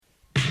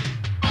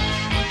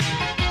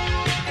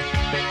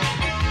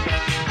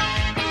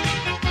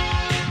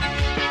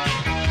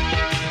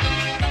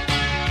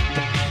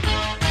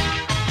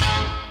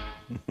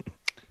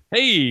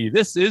Hey,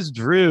 this is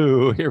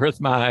Drew here with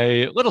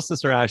my little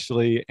sister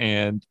Ashley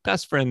and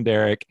best friend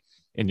Derek,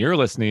 and you're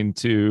listening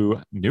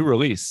to New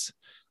Release,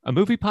 a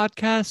movie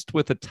podcast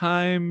with a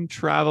time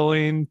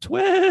traveling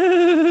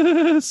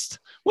twist.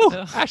 Whoa,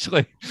 Ugh.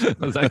 Ashley,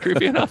 was that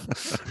creepy enough?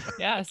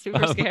 Yeah,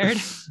 super scared.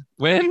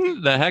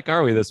 When the heck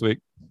are we this week?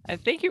 I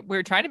think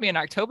we're trying to be in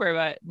October,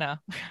 but no.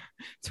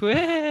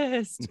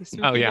 Twist. Oh,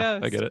 Spooky yeah, I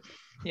ghost. get it.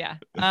 Yeah.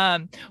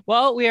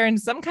 Well, we are in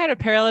some kind of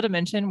parallel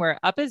dimension where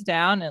up is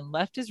down and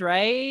left is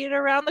right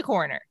around the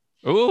corner.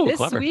 Oh, This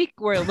clever. week,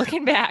 we're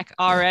looking back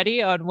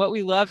already on what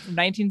we loved from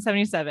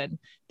 1977,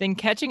 then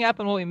catching up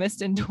on what we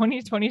missed in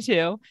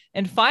 2022.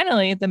 And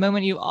finally, the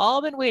moment you've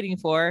all been waiting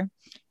for,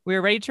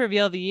 we're ready to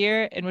reveal the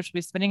year in which we'll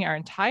be spending our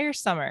entire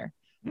summer.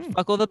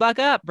 Buckle the buck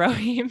up,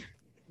 Brohim.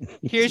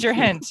 Here's your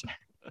hint.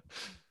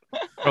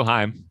 Oh,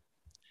 Heim.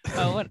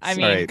 Oh, what I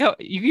Sorry. mean, go,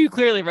 you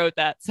clearly wrote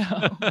that.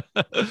 So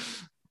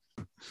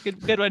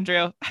good one,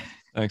 Drew.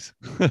 Thanks.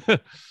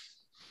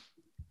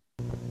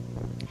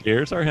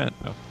 Here's our hint.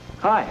 Oh.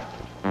 Hi.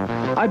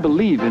 I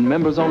believe in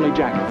members-only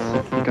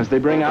jackets because they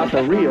bring out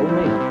the real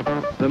me.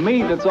 The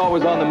me that's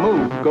always on the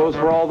move goes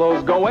for all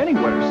those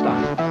go-anywhere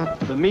stuff.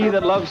 The me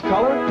that loves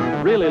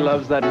color really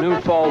loves that new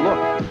fall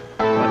look.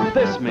 But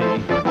this me,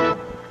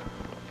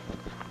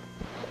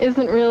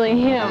 isn't really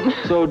him.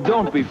 so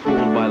don't be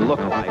fooled by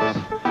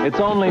lookalikes. It's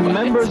only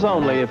members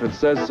only if it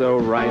says so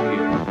right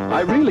here.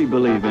 I really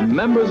believe in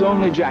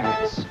members-only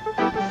jackets.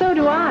 So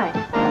do I.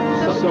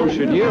 So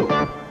should you.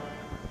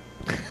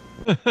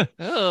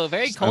 Oh,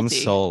 very I'm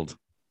culty. sold.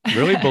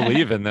 Really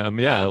believe in them.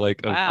 Yeah,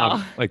 like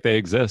Wow. like they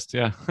exist.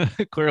 Yeah,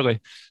 clearly.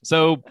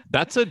 So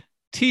that's a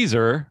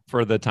teaser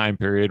for the time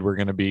period we're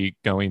going to be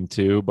going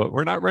to, but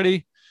we're not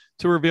ready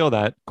to reveal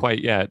that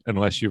quite yet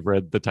unless you've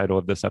read the title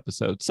of this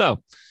episode.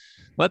 So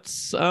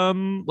let's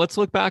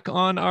look back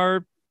on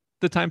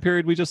the time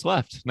period we just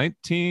left,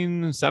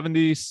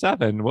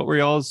 1977. What were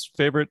y'all's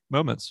favorite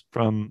moments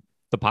from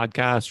the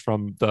podcast,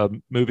 from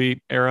the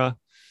movie era?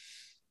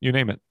 You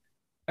name it.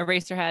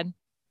 Eraserhead.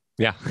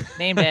 Yeah.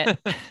 Named it.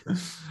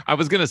 I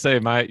was gonna say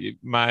my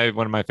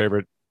one of my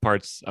favorite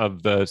parts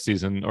of the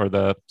season or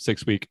the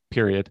 6-week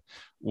period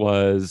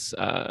was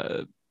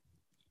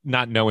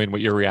not knowing what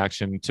your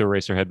reaction to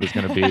Eraserhead was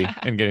going to be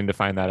and getting to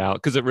find that out,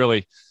 because it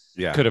really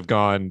Yeah. could have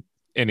gone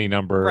any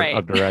number Right.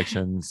 of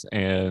directions,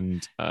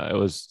 and it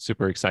was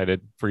super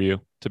excited for you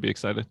to be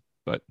excited,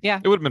 but Yeah.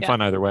 it would have been Yeah.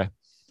 fun either way.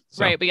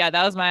 So, Right. But yeah,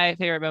 that was my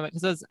favorite moment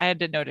because I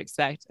didn't know what to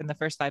expect. In the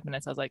first 5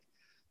 minutes, I was like,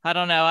 I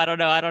don't know. And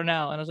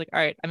I was like, all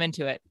right, I'm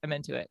into it. And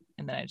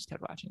then I just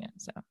kept watching it.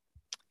 So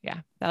yeah,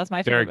 that was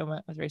my favorite Derek,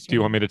 moment. Was Eraserhead. do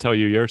you want me to tell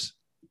you yours?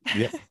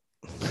 Yeah.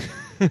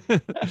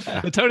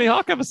 The Tony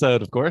Hawk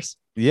episode, of course.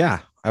 Yeah,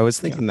 I was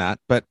thinking that,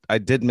 but I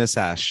did miss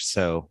Ash,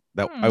 so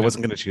that I Hmm.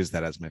 wasn't going to choose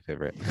that as my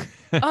favorite.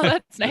 Oh,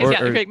 that's nice. Or-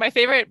 Yeah, or- great. My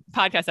favorite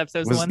podcast episode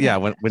is the one. Yeah,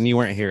 when you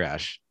weren't here,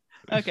 Ash.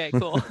 Okay,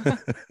 cool.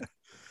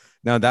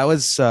 No, that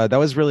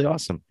was really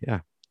awesome. Yeah.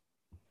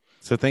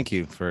 So thank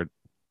you for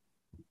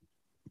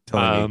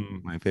telling me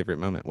my favorite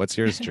moment. What's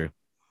yours, Drew?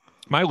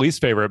 My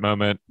least favorite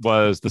moment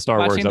was the Star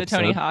Watching Wars the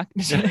Tony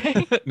episode.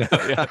 Hawk. No,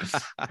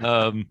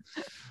 yeah.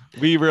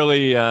 We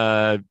really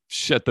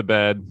shit the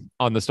bed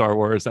on the Star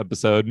Wars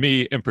episode,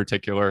 me in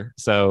particular.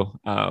 So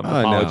Oh,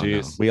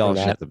 apologies. no. We all for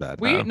that. shit the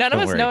bed. None of Don't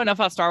us worry. know enough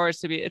about Star Wars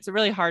to be. It's a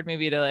really hard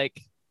movie to like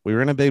We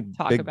were in a big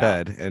Talk big about.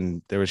 bed,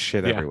 and there was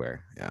shit Yeah.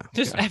 everywhere. Yeah.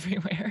 just Yeah.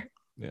 everywhere.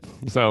 Yeah.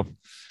 So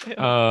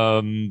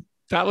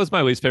that was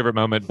my least favorite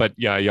moment. But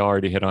yeah, you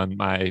already hit on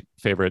my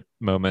favorite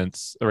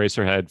moments.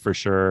 Eraserhead for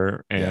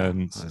sure.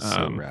 And that was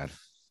so rad.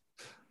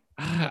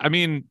 I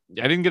mean,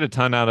 I didn't get a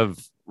ton out of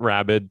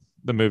Rabid,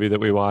 the movie that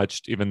we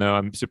watched, even though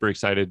I'm super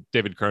excited.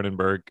 David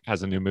Cronenberg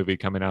has a new movie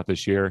coming out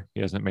this year.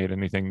 He hasn't made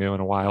anything new in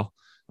a while.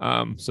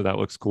 So that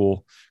looks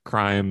cool.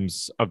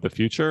 Crimes of the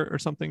Future or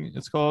something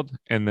it's called.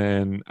 And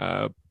then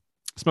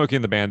Smokey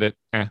and the Bandit.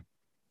 It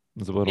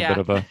was a little Yeah.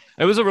 bit of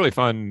it was a really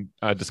fun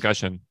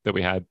discussion that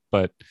we had,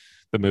 but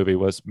the movie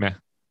was meh.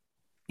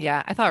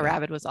 Yeah, I thought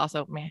Rabbit was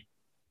also meh.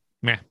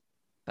 Meh.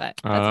 But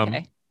that's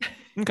okay.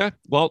 Okay.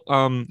 Well,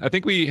 I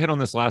think we hit on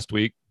this last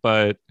week,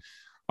 but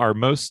our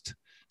most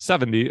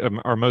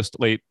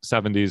late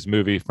 70s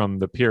movie from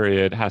the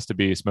period has to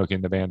be Smokey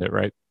and the Bandit,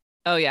 right?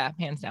 Oh yeah,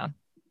 hands down.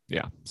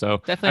 Yeah. So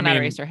Definitely I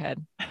not mean,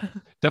 Eraserhead.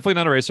 definitely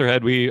not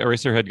Eraserhead.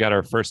 Eraserhead got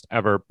our first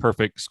ever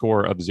perfect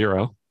score of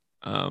 0,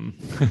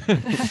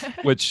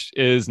 which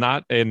is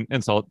not an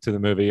insult to the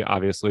movie.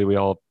 Obviously, we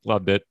all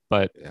loved it,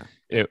 but Yeah.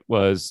 it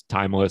was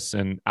timeless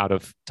and out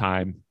of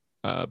time,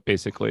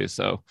 basically.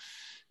 So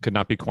could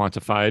not be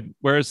quantified.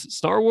 Whereas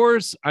Star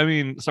Wars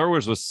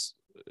was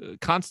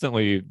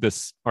constantly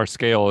our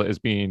scale is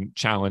being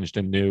challenged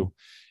in new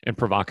and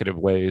provocative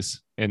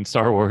ways. And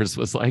Star Wars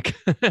was like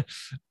an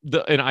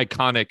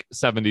iconic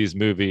 70s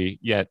movie,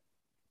 yet,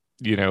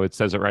 it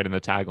says it right in the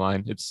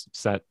tagline. It's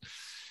set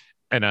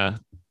in a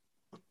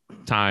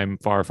time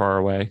far, far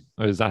away.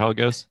 Is that how it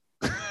goes?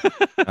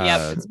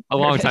 Yep. A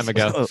long time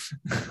ago.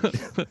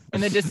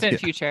 In the distant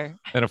future.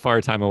 And a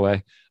far time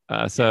away.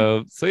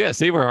 So yeah,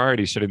 see, we're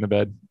already shitting the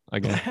bed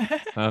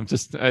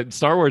again.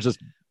 Star Wars just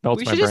belts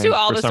We my should just brain do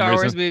all for the some Star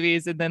Wars reason.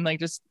 movies and then like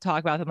just talk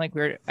about them like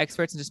we're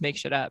experts and just make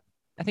shit up.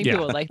 I think Yeah.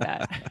 people would like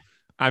that.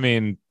 I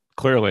mean,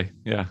 clearly,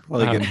 yeah. Well,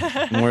 they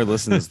get more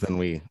listens than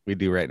we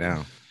do right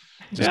now,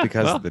 just Yeah,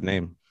 because well. of the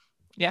name.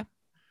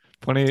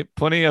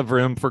 Plenty of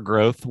room for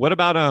growth. What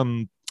about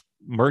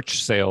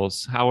merch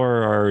sales?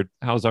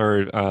 How's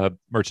our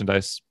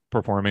merchandise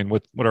performing?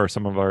 What are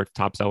some of our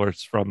top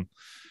sellers from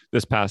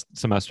this past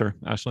semester,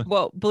 Ashley?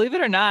 Well, believe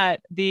it or not,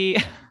 the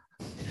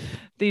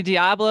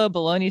Diablo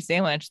bologna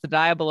sandwich, the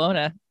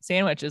Diabolona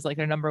sandwich is like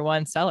their number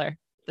one seller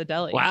at the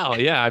deli. Wow,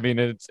 yeah. I mean,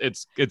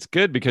 it's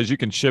good because you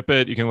can ship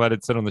it, you can let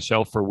it sit on the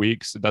shelf for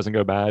weeks. It doesn't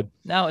go bad.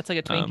 No, it's like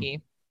a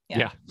Twinkie.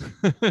 Yeah.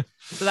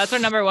 So that's our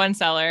number one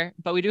seller,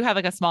 but we do have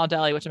like a small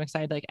deli, which I'm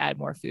excited to like add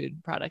more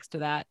food products to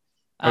that.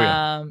 Oh,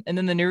 yeah. And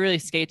then the new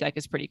release skate deck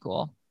is pretty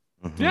cool.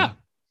 Mhm. Yeah.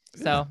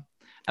 So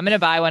I'm going to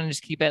buy one and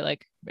just keep it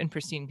like in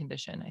pristine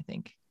condition, I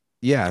think.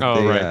 Yeah.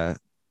 Oh, right.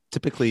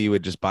 Typically, you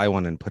would just buy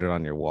one and put it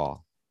on your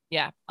wall.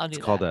 Yeah, I'll do It's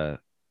that. called a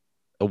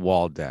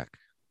wall deck.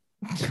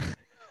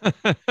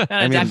 Not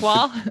a deck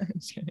wall.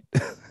 Just kidding.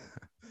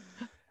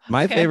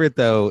 My Okay. favorite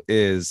though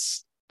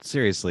is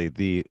seriously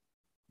the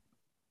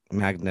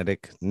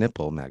magnetic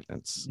nipple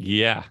magnets.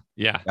 Yeah.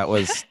 That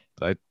was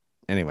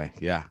anyway.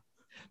 Yeah.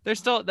 They're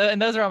still,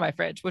 and those are on my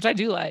fridge, which I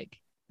do like.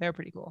 They're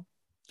pretty cool.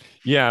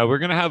 Yeah, we're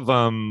gonna have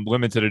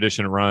limited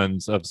edition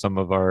runs of some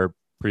of our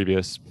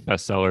previous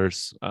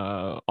bestsellers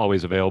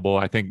always available.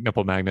 I think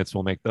nipple magnets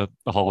will make the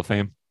Hall of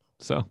Fame.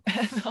 So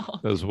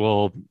those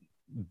will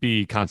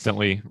be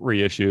constantly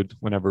reissued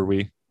whenever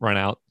we run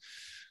out.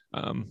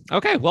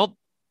 Okay, well,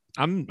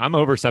 I'm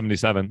over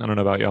 77. I don't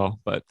know about y'all,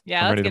 but Yeah,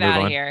 I'm let's ready get to move out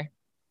of on. here.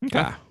 Okay.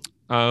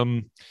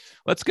 Yeah.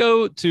 Let's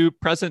go to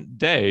present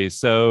day.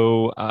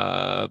 So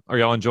are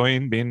y'all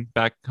enjoying being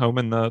back home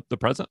in the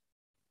present?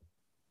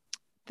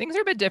 Things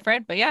are a bit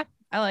different, but yeah,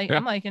 Yeah.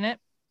 I'm liking it.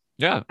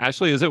 Yeah.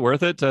 Ashley, is it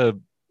worth it to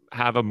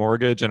have a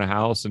mortgage and a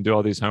house and do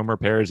all these home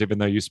repairs, even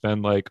though you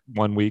spend like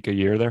 1 week a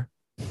year there?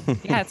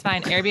 Yeah, it's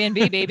fine.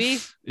 Airbnb, baby.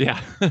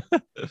 Yeah.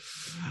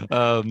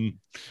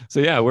 So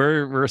yeah,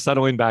 we're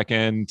settling back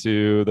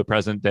into the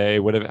present day.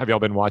 What have y'all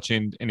been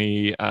watching?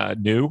 Any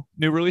new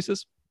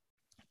releases?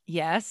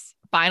 Yes,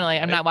 finally.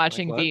 I'm Like- not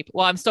watching like what? Veep.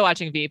 Well, I'm still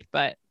watching Veep,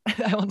 but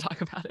I won't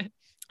talk about it.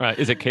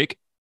 Is it Cake?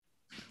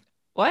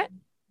 What?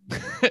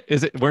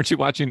 Weren't you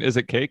watching Is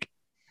It Cake?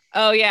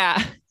 Oh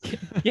yeah,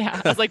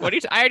 yeah. I was like, what are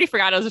you? I already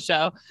forgot it was a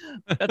show.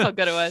 That's how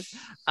good it was.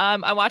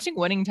 I'm watching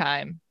Winning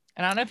Time,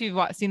 and I don't know if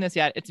you've seen this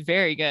yet. It's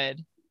very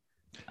good.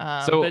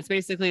 So- but it's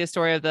basically a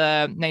story of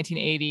the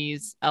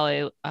 1980s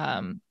LA,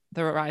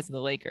 the rise of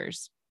the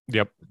Lakers.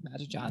 Yep.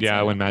 Magic Johnson.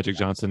 Yeah, when Magic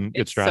Johnson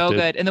gets It's drafted.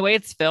 so good, and the way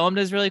it's filmed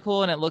is really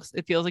cool, and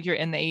it feels like you're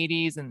in the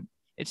 80s, and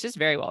it's just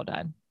very well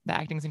done. The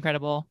acting's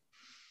incredible.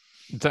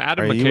 It's an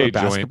Adam Are you McKay a joint.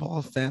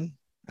 basketball fan,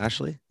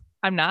 Ashley?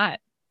 I'm not,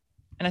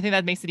 and I think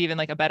that makes it even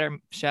like a better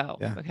show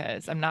Yeah.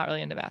 because I'm not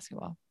really into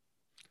basketball.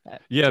 But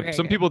it's Yeah, very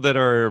some good. people that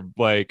are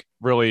like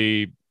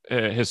really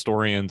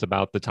historians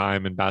about the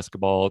time in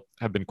basketball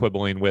have been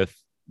quibbling with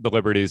the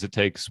liberties it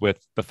takes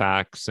with the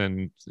facts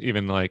and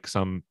even like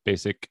some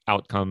basic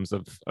outcomes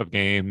of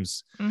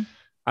games. Mm.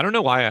 I don't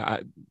know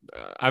why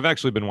I've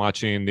actually been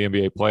watching the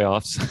NBA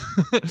playoffs.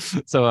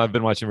 So I've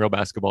been watching real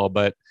basketball,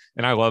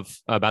 and I love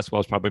basketball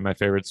is probably my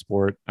favorite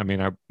sport. I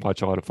mean, I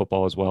watch a lot of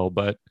football as well,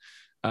 but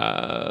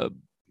I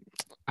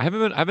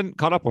haven't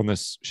caught up on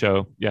this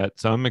show yet.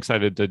 So I'm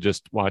excited to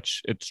just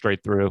watch it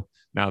straight through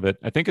now that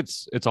I think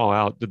it's all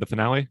out. Did the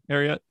finale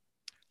air yet?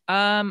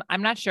 I'm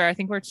not sure. I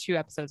think we're 2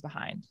 episodes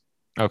behind.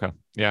 Okay.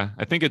 Yeah.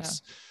 I think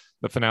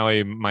the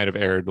finale might have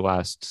aired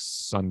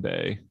last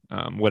Sunday,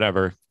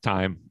 whatever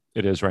time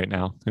it is right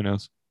now. Who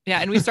knows? Yeah,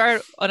 and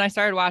when I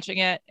started watching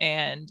it,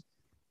 and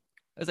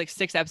it was like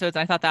 6 episodes,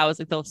 and I thought that was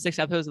like the 6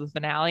 episodes of the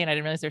finale, and I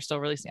didn't realize they're still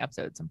releasing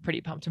episodes. I'm pretty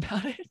pumped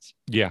about it.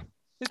 Yeah.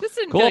 This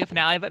didn't Cool. feel like a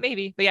finale, but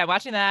maybe. But yeah,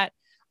 watching that,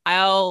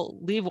 I'll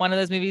leave one of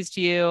those movies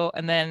to you,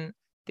 and then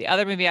the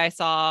other movie I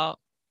saw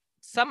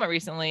somewhat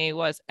recently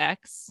was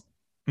X.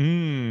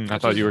 I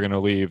thought you were going to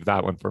leave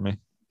that one for me.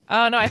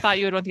 Oh no, I thought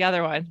you would want the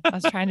other one. I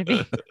was trying to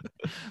be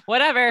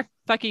whatever.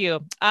 Fuck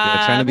you.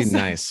 Yeah, trying to be so-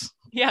 nice.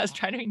 Yeah, I was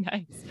trying to be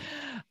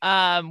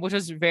nice. Which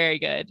was very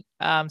good.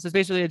 So it's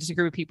basically just a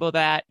group of people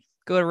that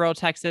go to rural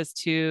Texas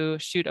to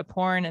shoot a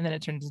porn, and then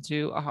it turns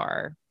into a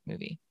horror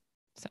movie.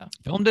 So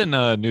Filmed in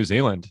New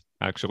Zealand,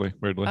 actually,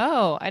 weirdly.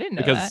 oh, I didn't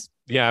know that.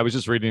 Yeah, I was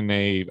just reading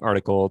a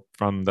article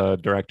from the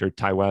director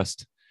Ty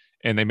West,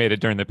 and they made it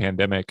during the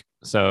pandemic,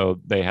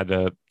 so they had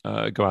to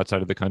go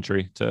outside of the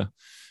country to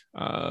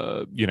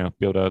be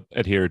able to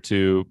adhere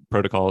to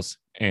protocols,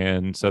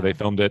 and so they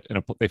filmed it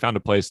they found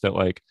a place that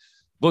like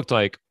looked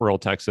like rural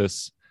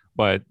Texas,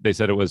 but they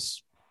said it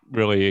was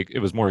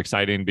more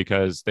exciting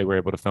because they were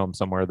able to film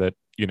somewhere that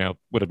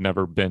would have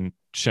never been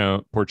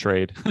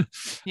portrayed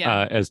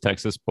Yeah. as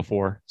Texas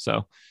before.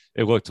 So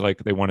it looked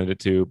like they wanted it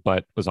to,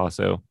 but was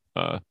also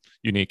a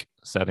unique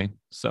setting.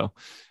 So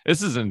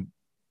this isn't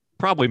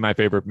probably my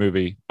favorite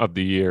movie of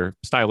the year.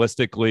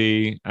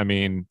 Stylistically, I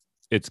mean,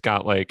 it's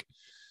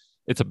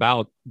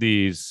about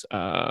these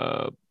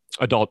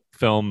adult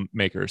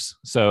filmmakers.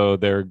 So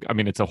I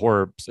mean, it's a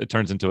horror, it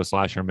turns into a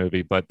slasher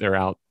movie, but they're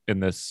out in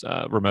this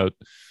remote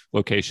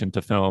location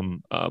to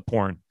film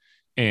porn.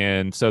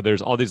 And so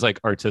there's all these like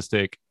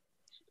artistic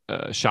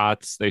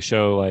shots. They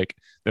show like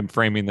them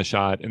framing the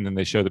shot, and then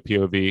they show the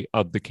POV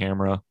of the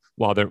camera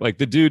while they're like,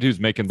 the dude who's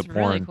making the porn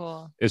really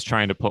cool. is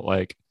trying to put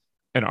like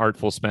an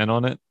artful spin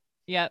on it.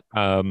 Yep.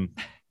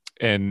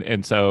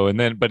 And so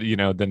but you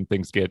know, then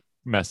things get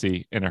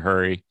messy in a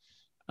hurry.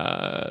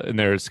 And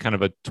there's kind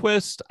of a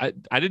twist. I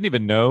didn't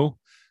even know.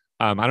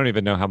 I don't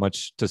even know how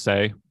much to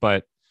say,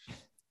 but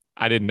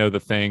I didn't know the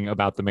thing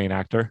about the main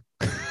actor.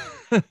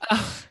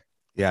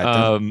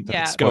 Yeah.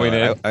 Going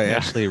in. I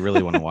actually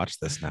really want to watch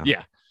this now.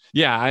 Yeah.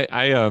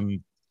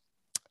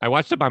 I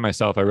watched it by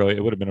myself.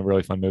 It would have been a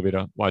really fun movie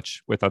to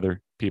watch with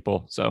other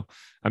people. So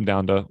I'm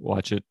down to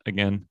watch it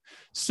again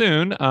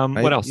soon.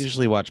 What else? I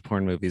usually watch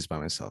porn movies by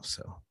myself.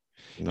 So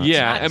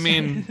yeah, I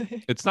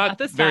mean, it's not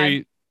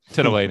very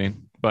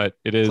titillating, but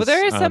it is. Well,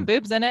 there is some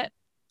boobs in it.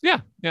 Yeah,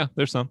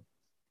 there's some.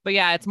 But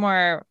yeah, it's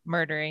more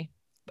murdery.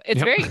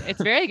 It's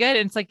very good.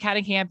 And it's like kind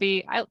of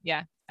campy. I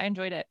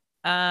enjoyed it.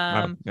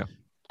 I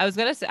was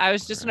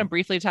just gonna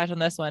briefly touch on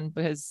this one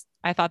because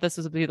I thought this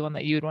would be the one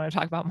that you would want to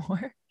talk about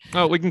more.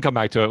 Oh, we can come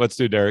back to it. Let's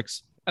do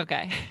Derek's.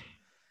 Okay.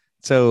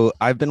 So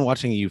I've been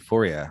watching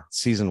Euphoria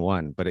season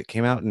 1, but it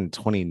came out in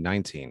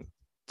 2019.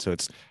 So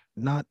it's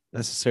not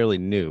necessarily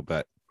new,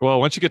 but well,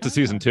 once you get to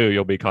season 2,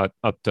 you'll be caught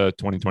up to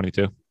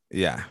 2022.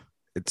 Yeah,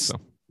 it's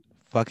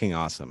fucking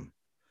awesome.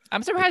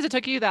 I'm surprised it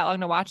took you that long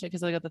to watch it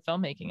because like the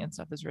filmmaking and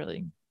stuff is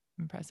really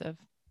impressive.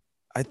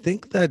 I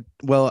think that,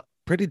 well,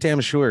 pretty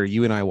damn sure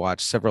you and I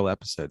watched several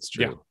episodes,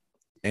 Drew.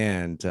 Yeah.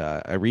 And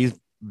I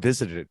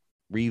revisited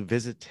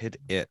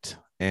it,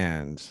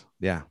 and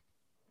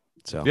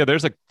so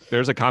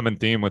there's a common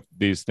theme with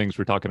these things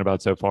we're talking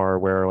about so far,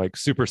 where like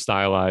super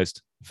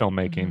stylized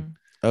filmmaking. Mm-hmm.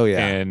 Oh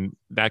yeah, and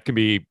that can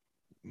be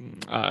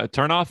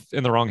turn off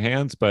in the wrong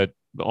hands, but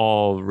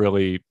all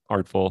really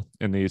artful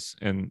in these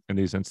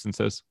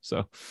instances.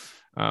 So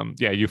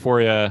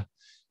Euphoria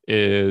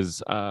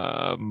is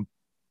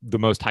the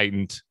most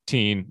heightened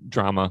teen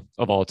drama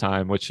of all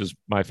time, which is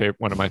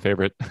one of my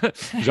favorite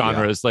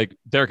genres. Like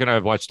Derek and I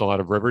have watched a lot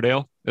of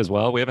Riverdale as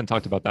well. We haven't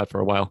talked about that for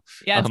a while.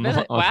 Yeah, it's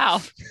been wow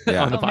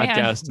on the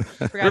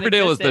podcast.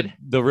 Riverdale is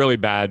the really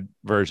bad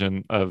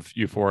version of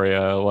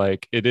Euphoria.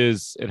 Like it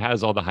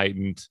has all the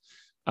heightened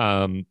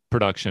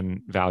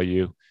production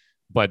value,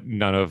 but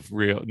none of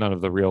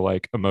the real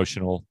like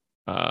emotional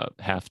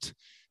heft,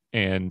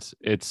 and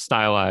it's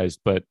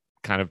stylized but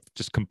kind of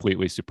just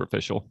completely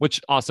superficial,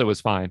 which also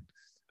is fine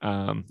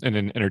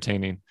and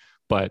entertaining.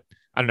 But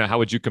I don't know, how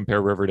would you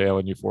compare Riverdale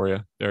and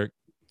Euphoria, Derek?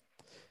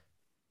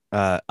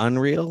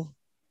 Unreal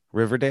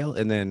Riverdale,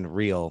 and then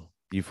real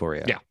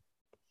Euphoria.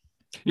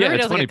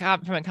 Riverdale's like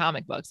from a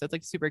comic book, so it's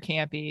like super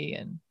campy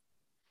and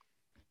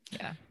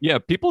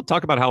people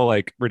talk about how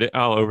like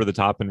how over the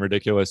top and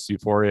ridiculous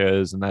Euphoria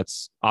is, and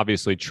that's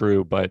obviously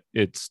true, but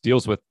it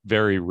deals with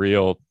very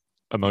real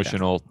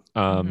emotional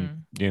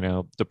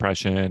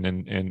depression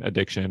and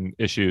addiction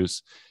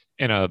issues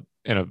in a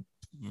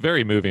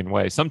very moving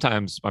way.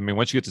 Sometimes, I mean,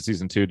 once you get to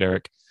season 2,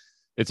 Derek,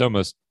 it's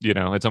almost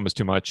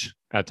too much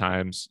at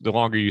times. The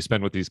longer you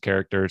spend with these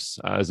characters,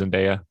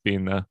 Zendaya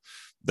being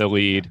the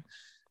lead,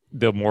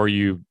 the more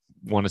you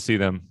want to see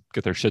them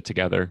get their shit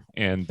together,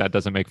 and that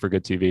doesn't make for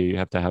good TV. You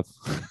have to have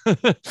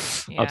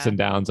ups and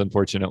downs,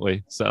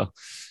 unfortunately. So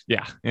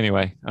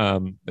anyway,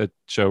 the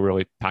show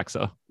really packs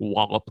a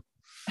wallop.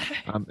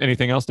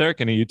 Anything else,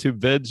 Derek? Any YouTube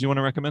vids you want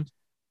to recommend?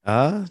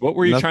 What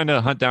were you trying to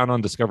hunt down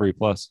on Discovery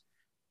Plus?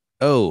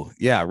 Oh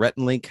yeah, Rhett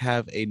and Link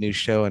have a new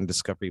show on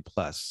Discovery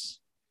Plus.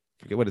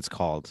 Forget what it's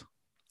called.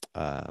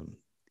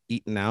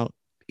 Eaten Out,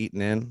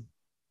 Eaten In,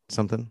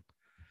 something.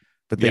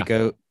 But they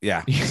go,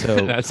 so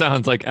that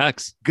sounds like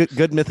X.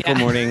 Good Mythical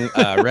Morning,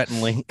 Rhett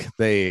and Link.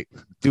 They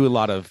do a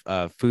lot of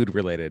food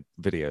related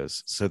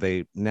videos. So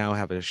they now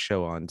have a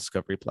show on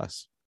Discovery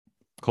Plus.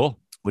 Cool.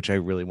 Which I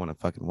really want to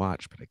fucking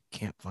watch, but I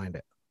can't find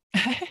it.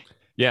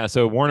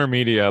 So Warner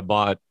Media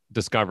bought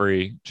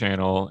Discovery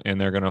Channel,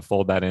 and they're going to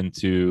fold that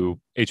into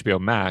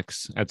HBO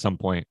Max at some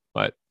point,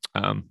 but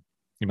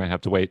you might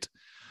have to wait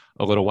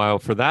a little while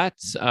for that.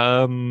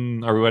 Are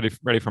we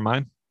ready for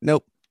mine?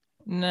 Nope.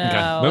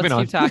 No, okay, moving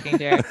on. Keep talking,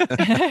 Derek.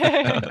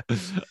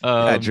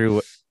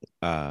 Drew,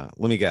 let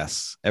me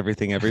guess.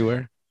 Everything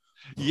Everywhere?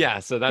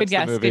 So that's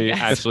the movie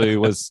Ashley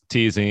was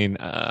teasing.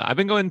 I've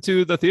been going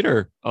to the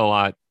theater a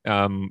lot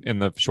in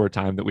the short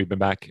time that we've been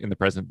back in the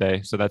present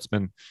day. So that's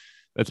been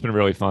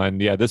really fun.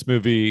 Yeah, this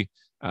movie,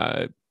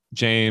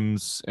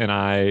 James and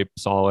I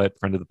saw it,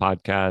 friend of the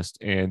podcast,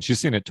 and she's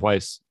seen it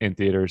twice in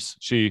theaters.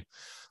 She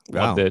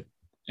loved it.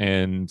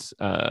 And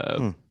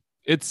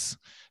it's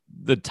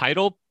the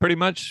title pretty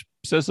much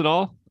says it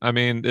all. I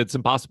mean, it's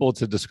impossible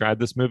to describe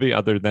this movie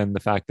other than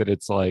the fact that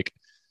it's like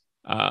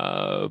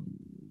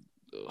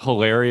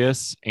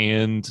hilarious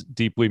and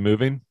deeply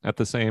moving at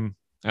the same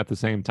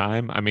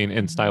time. I mean,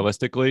 and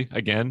stylistically,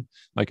 again,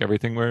 like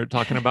everything we're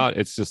talking about,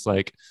 it's just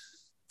like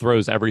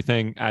throws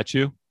everything at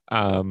you.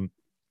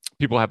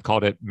 people have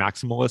called it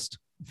maximalist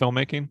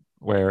filmmaking,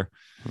 where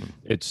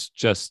it's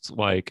just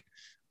like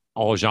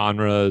all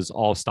genres,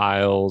 all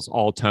styles,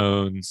 all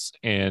tones,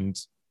 and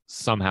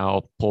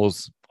somehow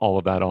pulls all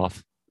of that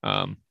off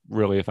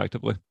really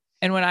effectively.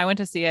 And when I went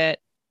to see it,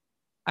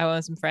 I went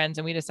with some friends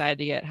and we decided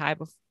to get high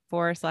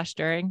before /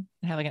 during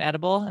and have like an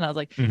edible. And I was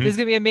like, this is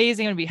gonna be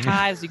amazing. I'm gonna be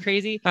high, this is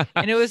crazy.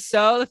 And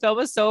the film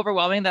was so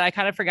overwhelming that I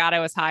kind of forgot I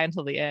was high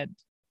until the end.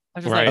 I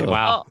was just Right. like,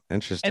 Wow. oh.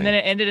 Interesting. And then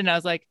it ended and I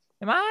was like,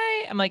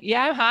 I'm like,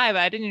 yeah, I'm high,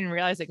 but I didn't even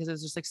realize it because there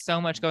was just like so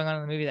much going on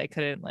in the movie that I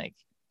couldn't like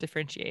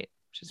differentiate,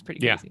 which is pretty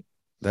crazy.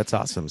 That's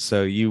awesome.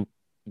 So you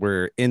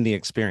were in the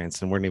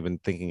experience and weren't even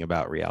thinking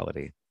about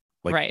reality,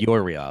 like Right.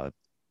 your reality.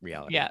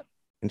 Yeah.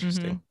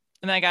 Interesting.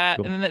 And then I got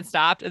Cool. and then it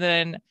stopped. And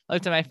then I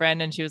looked at my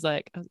friend and she was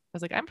like, I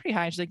was like, I'm pretty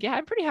high. And she's like, yeah,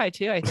 I'm pretty high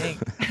too, I think.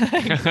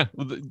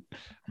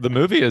 The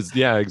movie is,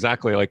 yeah,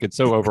 exactly. Like it's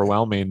so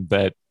overwhelming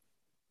that,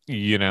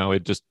 you know,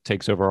 it just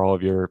takes over all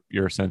of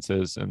your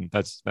senses. And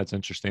that's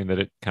interesting that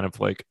it kind of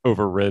like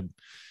overrid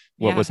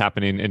what was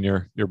happening in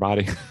your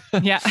body.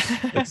 Yeah.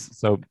 It's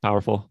so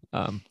powerful.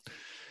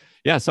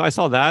 Yeah, so I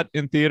saw that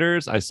in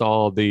theaters. I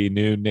saw the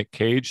new Nick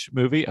Cage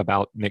movie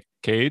about Nick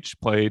Cage,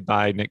 played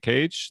by Nick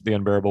Cage, The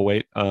Unbearable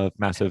Weight of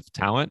Massive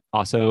Talent,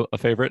 also a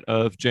favorite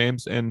of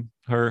James and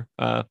her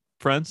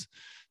friends.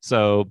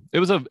 So it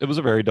was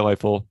a very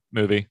delightful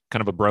movie,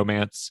 kind of a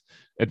bromance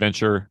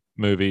adventure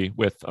movie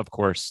with, of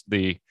course,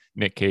 the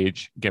Nick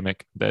Cage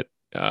gimmick that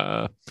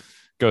I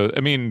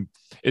mean,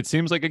 it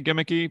seems like a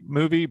gimmicky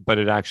movie, but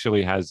it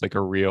actually has like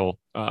a real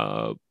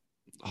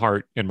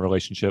heart and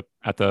relationship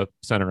at the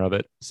center of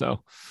it.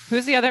 So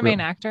Who's the other main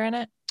actor in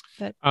it?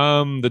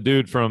 the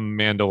dude from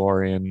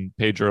Mandalorian,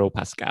 Pedro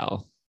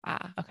Pascal.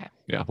 Okay.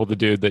 Yeah, well, the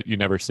dude that you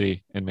never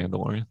see in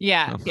Mandalorian.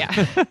 Yeah.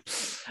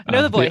 I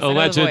know the voice. The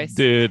alleged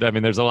dude. I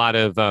mean, there's a lot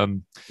of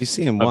You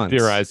see him once,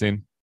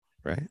 theorizing.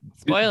 right?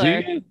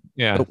 Spoiler. Do you?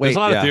 Yeah, But wait, there's a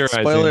lot of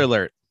theorizing. spoiler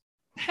alert.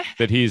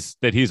 that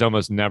he's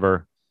almost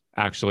never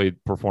actually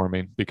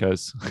performing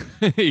because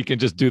he can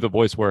just do the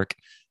voice work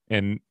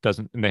and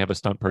they have a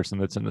stunt person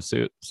that's in the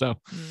suit. So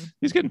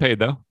he's getting paid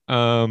though.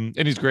 And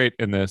he's great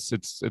in this.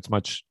 It's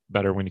much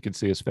better when you can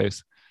see his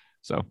face.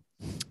 So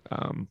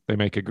they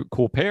make a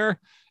cool pair.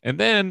 And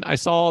then I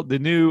saw the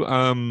new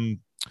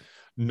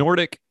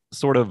Nordic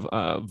sort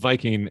of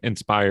Viking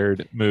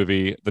inspired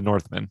movie, The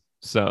Northman.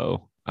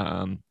 So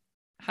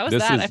how is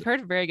that? I've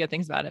heard very good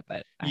things about it,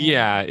 but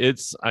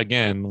it's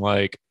again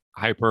like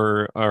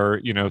hyper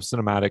or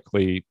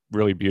cinematically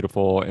really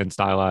beautiful and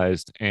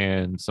stylized,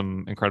 and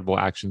some incredible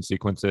action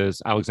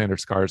sequences. Alexander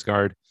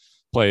Skarsgård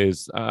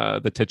plays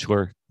the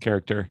titular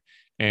character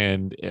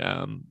and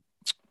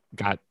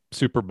got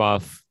super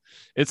buff.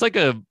 It's like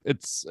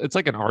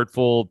an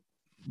artful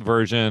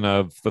version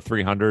of the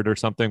 300 or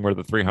something, where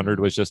the 300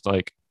 was just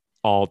like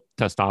all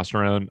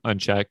testosterone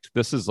unchecked.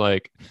 This is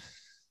like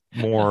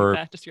more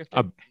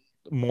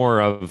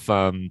of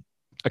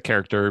a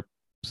character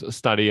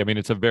study. I mean,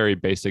 it's a very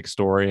basic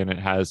story and it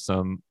has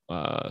some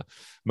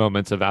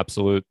moments of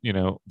absolute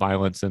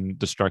violence and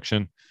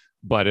destruction,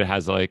 but it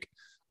has like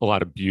a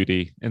lot of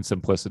beauty and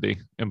simplicity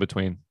in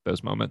between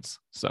those moments.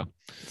 So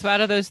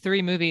out of those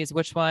three movies,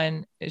 which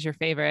one is your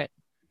favorite?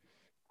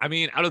 I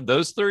mean, out of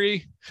those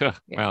three,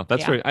 wow,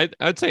 that's right.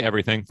 I'd say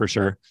everything for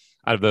sure.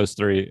 Out of those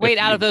three. Wait,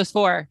 out of those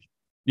four.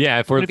 Yeah,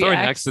 if we're throwing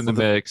X in the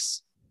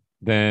mix,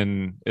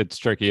 then it's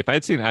tricky. If I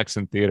had seen X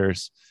in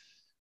theaters,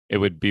 it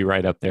would be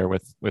right up there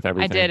with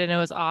everything. I did, and it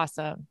was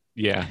awesome.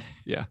 Yeah.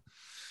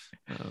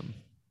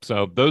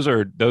 So those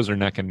are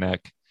neck and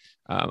neck.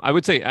 I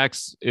would say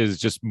X is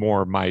just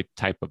more my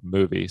type of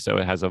movie, so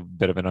it has a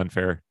bit of an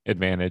unfair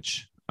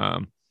advantage.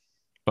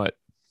 But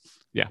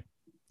yeah,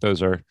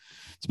 those are.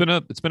 It's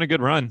been a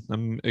good run.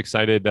 I'm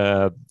excited.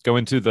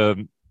 Going to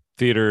the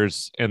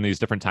theaters in these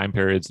different time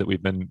periods that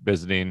we've been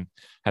visiting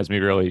has me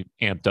really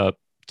amped up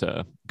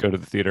to go to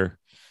the theater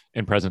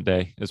in present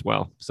day as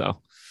well.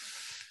 So.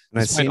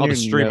 And I see all the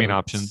streaming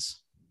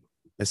options.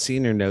 I see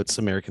in your notes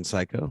American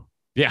Psycho.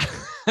 Yeah.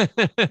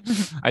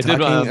 I did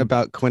talking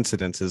about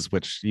coincidences,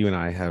 which you and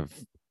I have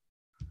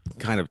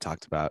kind of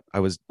talked about. I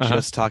was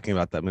just talking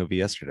about that movie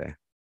yesterday.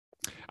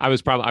 I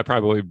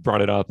probably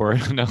brought it up, or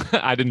no,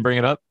 I didn't bring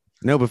it up.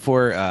 No,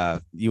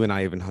 before you and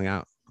I even hung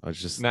out. I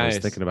was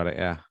thinking about it.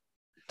 Yeah.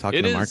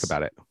 Talking to Mark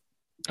about it.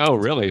 Oh,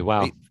 really?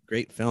 Wow.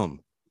 Great film.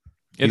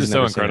 It is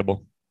so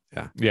incredible.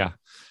 Yeah.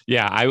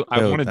 I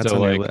wanted to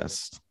on your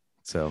list.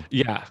 So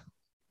yeah,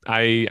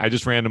 I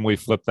just randomly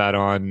flipped that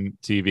on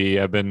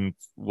TV. I've been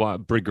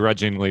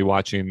begrudgingly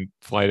watching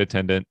Flight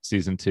Attendant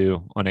season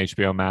 2 on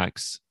HBO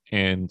Max,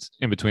 and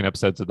in between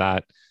episodes of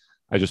that,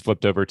 I just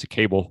flipped over to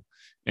cable,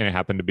 and it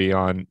happened to be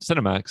on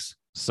Cinemax.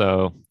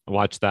 So I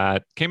watched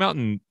that. Came out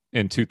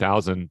in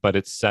 2000, but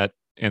it's set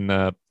in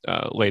the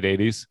late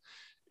 80s,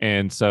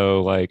 and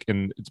so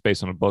it's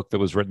based on a book that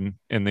was written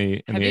in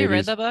the. Have you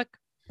read the book?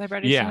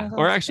 Yeah,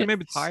 or actually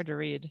maybe it's hard to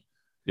read.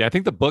 Yeah, I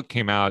think the book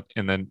came out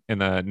in the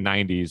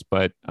 90s,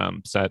 but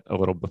set a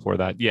little before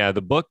that. Yeah,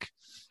 the book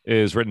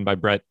is written by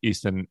Bret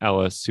Easton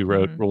Ellis, who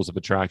wrote Rules of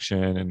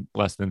Attraction and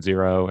Less Than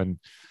Zero, and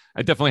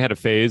I definitely had a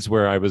phase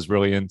where I was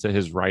really into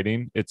his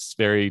writing. It's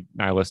very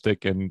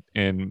nihilistic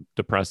and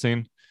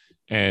depressing.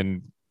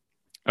 And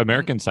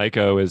American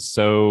Psycho is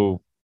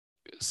so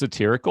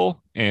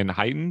satirical and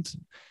heightened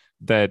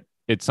that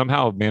it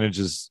somehow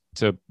manages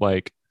to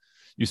like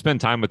you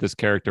spend time with this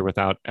character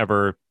without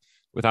ever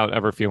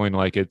feeling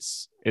like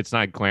it's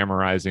not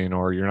glamorizing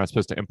or you're not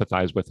supposed to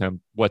empathize with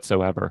him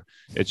whatsoever.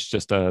 It's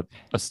just a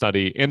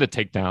study and a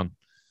takedown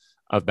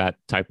of that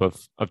type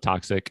of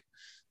toxic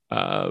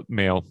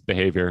male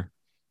behavior.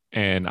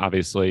 And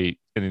obviously,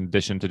 in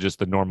addition to just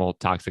the normal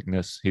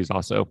toxicness, he's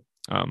also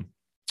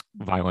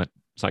violent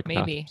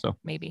psychopath.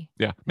 Maybe.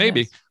 Yeah,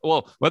 maybe. Yes.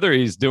 Well, whether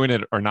he's doing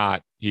it or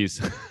not, he's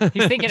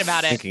thinking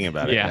about it. Thinking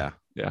about it. Yeah.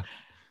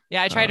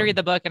 Yeah, I tried to read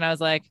the book and I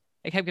was like,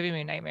 it kept giving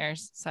me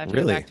nightmares. So I have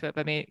to go back to it.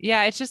 But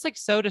it's just like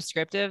so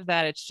descriptive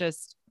that it's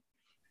just,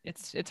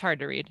 it's hard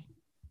to read.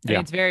 I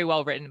mean, it's very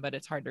well written, but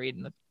it's hard to read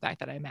in the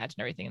fact that I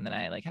imagine everything and then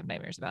I like have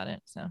nightmares about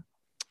it. So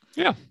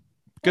yeah,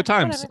 good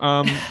times.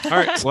 All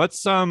right,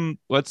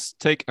 let's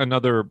take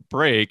another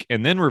break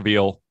and then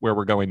reveal where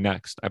we're going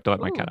next. I have to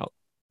let my cat out.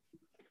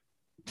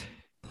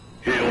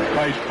 He'll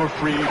fight for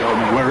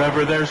freedom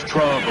wherever there's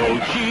trouble.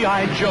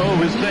 G.I. Joe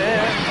is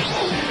there.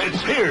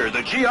 It's here,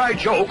 the G.I.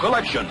 Joe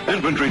collection.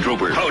 Infantry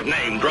trooper,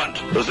 codename Grunt.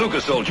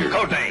 Bazooka soldier,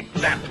 codename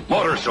Zap.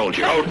 Motor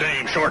soldier,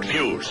 codename Short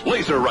Fuse.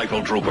 Laser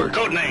rifle trooper,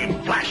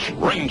 codename Flash.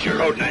 Ranger,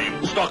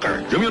 codename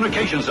Stalker.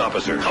 Communications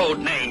officer,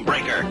 codename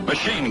Breaker.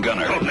 Machine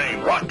gunner,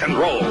 codename Rock and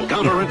Roll.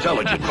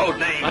 Counterintelligence,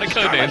 codename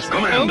Starlight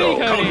Commando,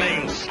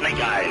 codename Snake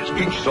Eyes.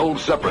 Each sold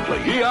separately.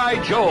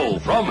 G.I. Joe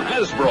from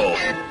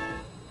Hasbro.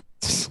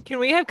 Can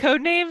we have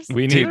code names?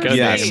 We need code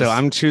Yeah, names. so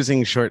I'm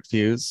choosing Short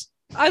Fuse.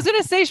 I was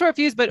gonna say Short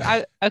Fuse, but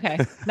okay,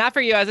 not for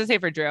you. I was gonna say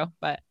for Drew,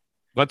 but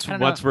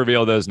Let's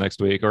reveal those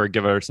next week or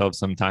give ourselves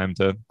some time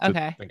to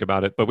think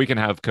about it. But we can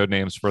have code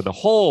names for the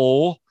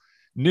whole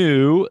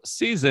new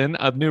season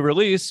of New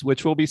Release,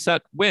 which will be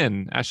set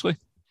when, Ashley?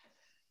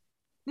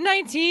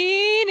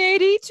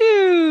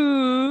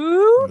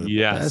 1982.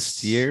 Yes.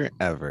 Best year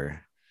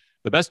ever.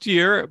 The best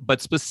year,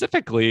 but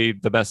specifically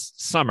the best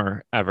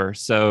summer ever.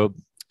 So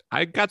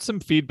I got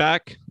some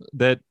feedback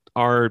that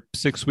our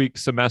 6-week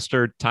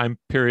semester time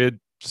period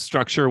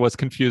structure was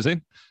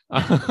confusing.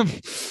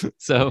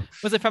 So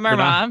was it from our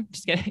mom?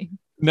 Just kidding.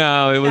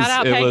 No, it was.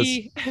 Shout out,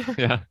 Peggy.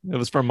 It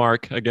was from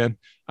Mark again.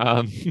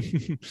 No,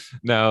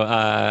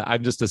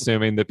 I'm just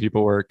assuming that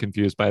people were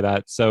confused by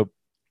that. So,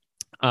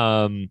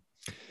 we're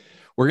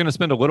going to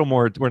spend a little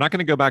more. We're not going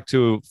to go back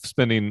to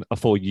spending a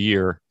full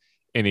year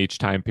in each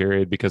time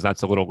period because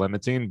that's a little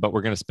limiting. But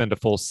we're going to spend a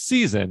full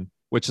season,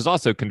 which is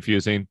also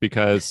confusing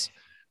because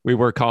we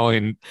were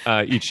calling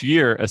each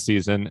year a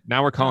season.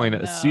 Now we're calling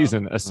a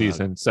season a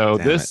season. So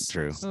this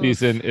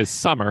season is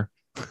summer.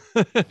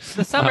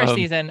 The summer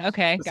season.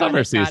 Okay. The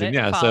summer season.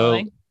 Yeah.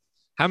 Following. So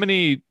how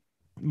many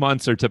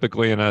months are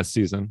typically in a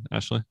season,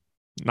 Ashley?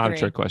 Not 3. a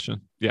trick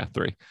question. Yeah,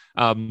 3.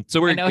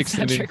 So we're I know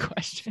extending. it's not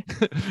a trick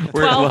question.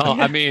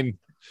 Well, I mean,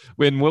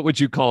 what would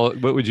you call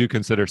it? What would you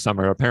consider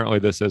summer? Apparently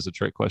this is a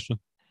trick question.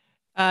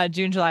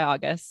 June, July,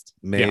 August.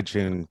 May,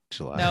 June,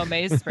 July. No,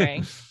 May is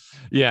spring.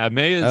 Yeah,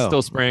 May is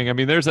still spring. I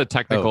mean, there's a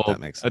technical, that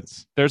makes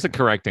sense. There's a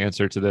correct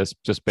answer to this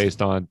just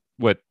based on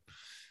what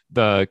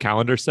the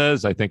calendar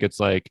says. I think it's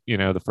like,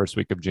 the first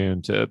week of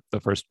June to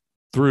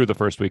through the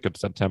first week of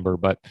September.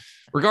 But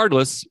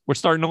regardless, we're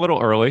starting a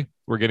little early.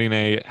 We're getting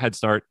a head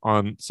start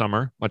on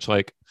summer, much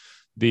like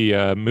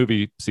the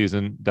movie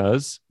season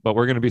does. But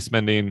we're going to be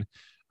spending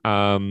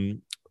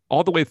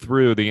all the way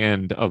through the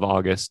end of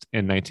August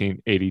in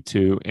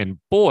 1982. And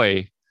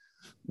boy,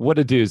 what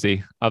a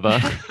doozy of a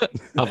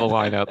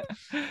lineup.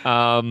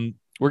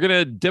 We're going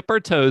to dip our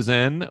toes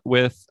in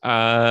with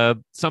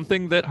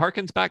something that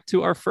harkens back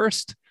to our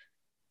first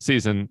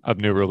season of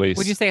New Release.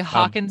 Would you say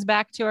Hawkins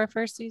back to our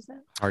first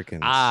season?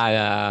 Harkins.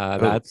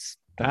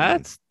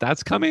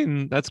 That's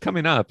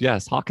coming up.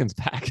 Yes, Hawkins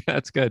back.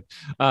 That's good.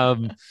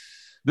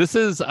 This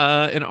is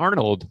an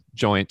Arnold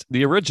joint,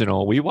 the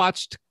original. We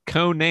watched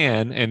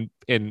Conan,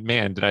 and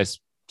man, did I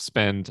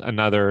spend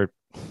another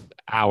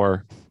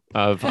hour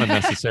of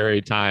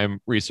unnecessary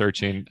time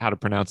researching how to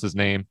pronounce his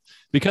name,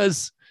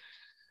 because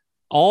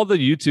all the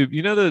YouTube,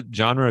 the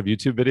genre of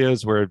YouTube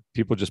videos where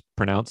people just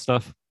pronounce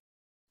stuff.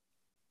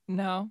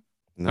 No.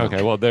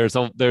 Okay, well, there's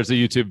a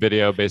YouTube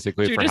video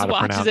basically Drew for just how to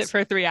watches pronounce it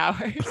for 3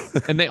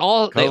 hours. and they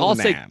all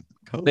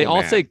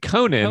say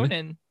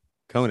Conan.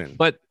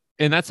 But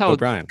and that's how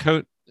O'Brien.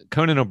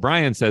 Conan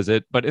O'Brien says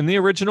it. But in the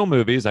original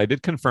movies, I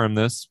did confirm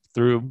this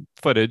through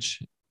footage.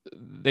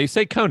 They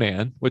say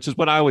Conan, which is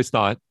what I always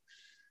thought.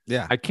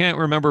 Yeah. I can't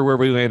remember where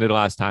we landed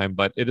last time,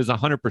 but it is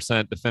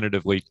 100%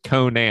 definitively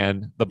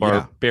Conan the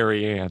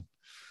Barbarian.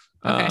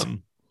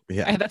 Okay.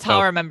 Yeah. That's how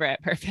I remember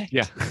it. Perfect.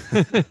 Yeah.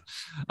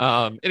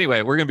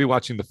 Anyway, we're going to be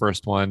watching the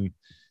first one,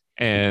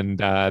 and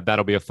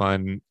that'll be a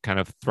fun kind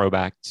of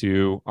throwback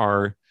to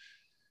our,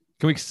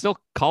 can we still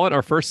call it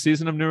our first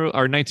season of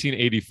our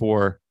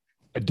 1984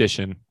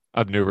 edition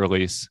of New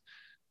Release,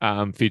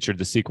 featured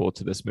the sequel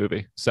to this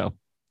movie. So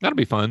that'll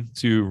be fun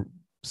to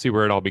see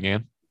where it all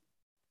began.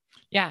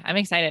 Yeah, I'm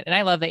excited. And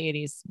I love the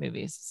 80s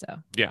movies. So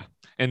Yeah.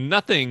 And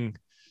nothing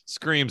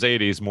screams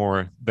 80s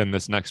more than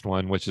this next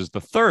one, which is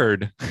the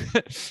third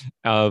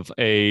of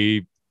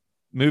a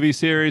movie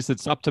series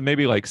that's up to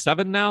maybe like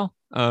 7 now.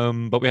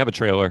 But we have a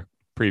trailer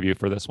preview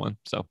for this one.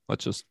 So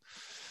let's just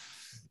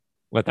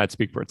let that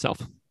speak for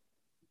itself.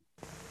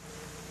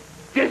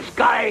 This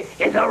guy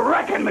is a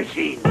wrecking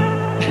machine.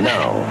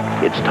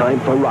 Now, it's time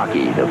for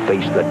Rocky to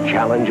face the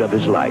challenge of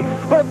his life.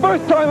 For the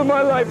first time in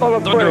my life,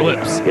 I'm Thunder afraid.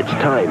 Lips. It's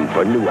time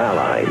for new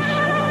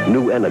allies,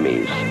 new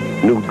enemies,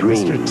 new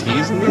dreams,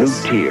 T's in new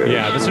this? tears.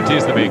 Yeah, Mr. T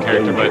is the main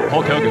character, but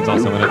Hulk Hogan's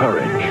also new in it.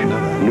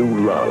 courage,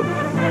 new love,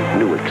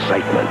 new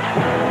excitement.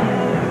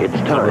 It's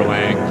time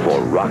Wang.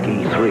 for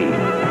Rocky 3,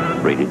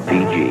 rated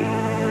PG.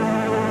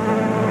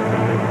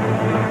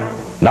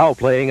 Now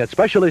playing at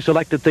specially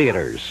selected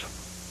theaters.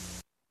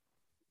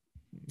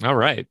 All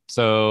right.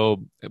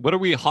 So what are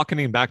we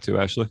hawkening back to,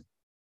 Ashley?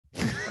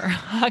 we're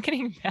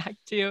harkening back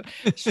to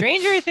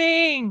Stranger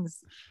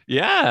Things.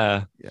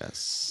 Yeah. Yes.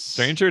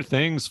 Stranger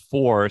Things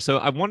 4. So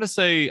I want to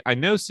say, I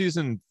know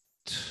season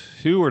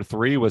 2 or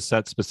 3 was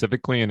set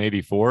specifically in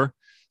 84.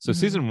 So Mhm.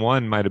 season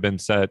 1 might have been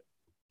set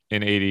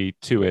in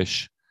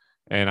 82-ish.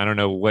 And I don't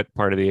know what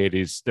part of the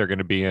 80s they're going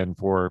to be in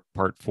for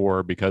part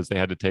 4 because they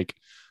had to take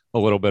a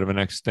little bit of an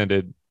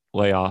extended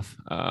layoff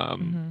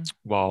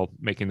while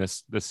making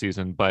this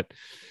season. But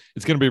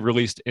it's going to be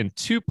released in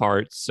 2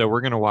 parts. So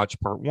we're going to watch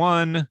part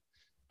 1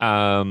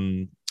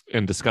 and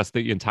discuss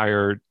the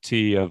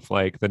entirety of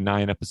like the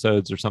 9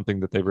 episodes or something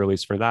that they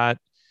released for that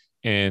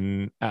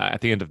in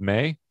at the end of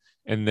May.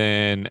 And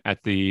then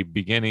at the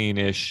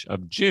beginning-ish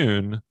of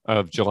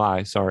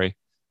July, sorry.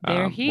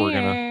 They're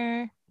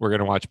here. We're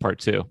gonna watch part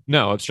 2.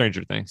 No, of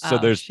Stranger Things. So Oh,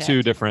 there's shit.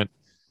 2 different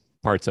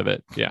parts of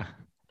it. Yeah.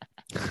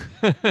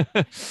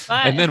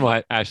 And then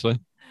what, Ashley?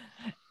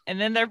 And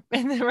then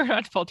we're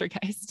on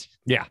Poltergeist.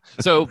 Yeah.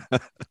 So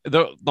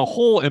the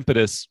whole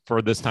impetus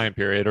for this time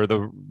period, or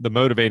the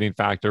motivating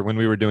factor when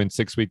we were doing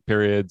 6-week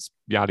periods,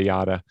 yada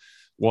yada,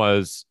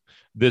 was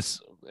this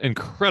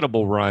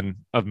incredible run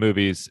of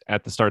movies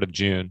at the start of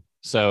June.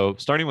 So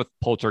starting with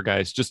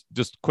Poltergeist,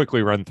 just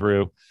quickly run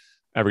through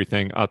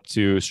everything up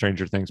to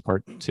Stranger Things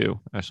Part 2,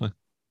 Ashley.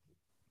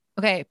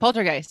 Okay,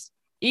 Poltergeist,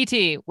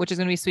 E.T., which is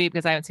going to be sweet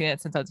because I haven't seen it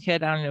since I was a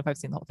kid. I don't even know if I've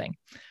seen the whole thing.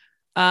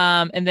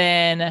 And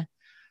then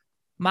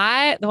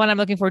the one I'm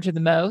looking forward to the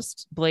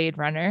most, Blade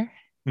Runner.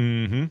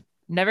 Mm-hmm.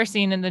 Never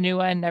seen the new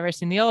one, never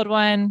seen the old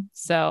one.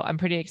 So I'm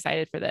pretty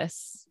excited for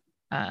this.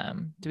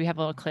 Do we have a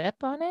little clip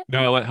on it?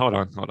 No, hold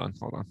on.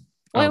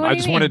 Wait, what do I you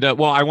just mean?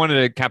 wanted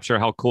to capture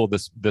how cool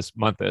this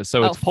month is.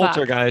 So Oh, it's fuck.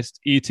 Poltergeist,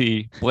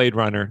 E.T., Blade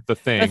Runner, The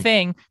Thing. The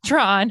Thing,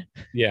 Tron.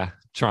 Yeah,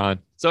 Tron.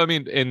 So I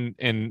mean,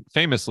 in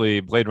famously,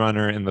 Blade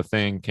Runner and The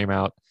Thing came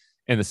out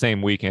in the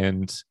same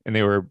weekend, and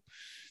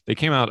they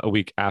came out a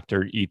week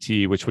after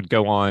E.T., which would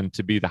go on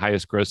to be the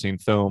highest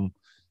grossing film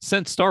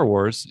since Star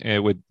Wars.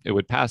 And it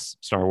would pass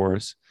Star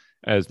Wars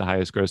as the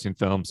highest grossing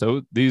film.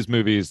 So these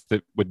movies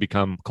that would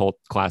become cult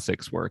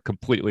classics were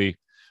completely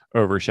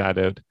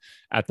overshadowed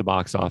at the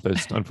box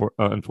office,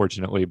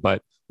 unfortunately.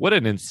 But what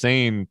an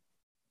insane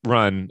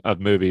run of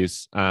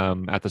movies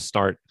at the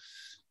start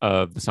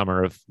of the summer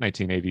of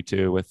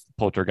 1982 with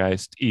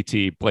Poltergeist,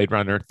 E.T., Blade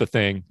Runner, The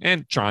Thing,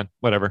 and Tron,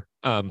 whatever.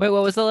 Wait,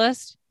 what was the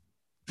list?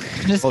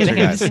 Just kidding.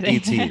 I'm Poltergeist, just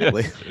kidding.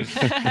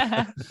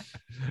 E.T.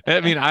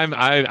 I mean,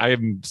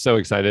 I'm so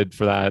excited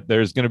for that.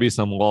 There's going to be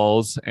some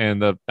lulls,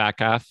 and the back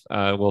half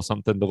will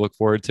something to look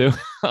forward to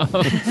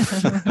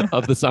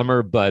of the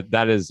summer. But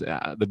that is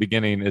the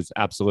beginning is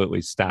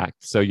absolutely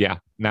stacked. So yeah,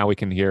 now we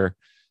can hear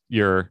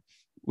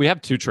we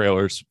have 2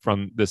 trailers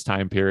from this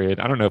time period.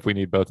 I don't know if we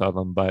need both of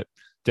them, but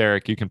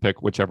Derek, you can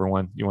pick whichever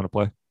one you want to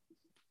play.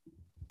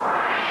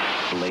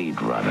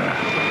 Blade Runner.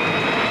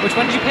 Which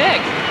one did you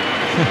pick?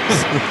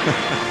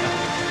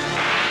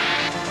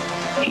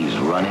 He's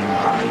running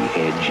on the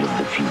edge of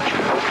the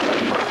future.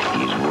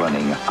 He's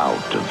running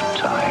out of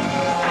time.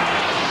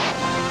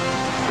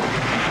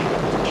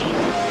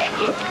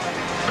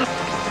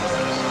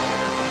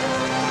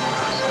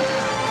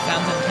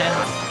 Sounds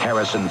intense.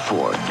 Harrison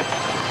Ford.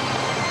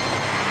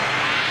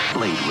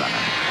 Blade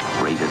Runner.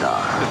 Rated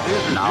R.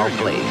 Now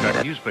playing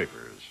at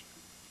Newspapers.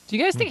 Do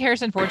you guys think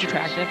Harrison Ford's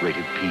attractive?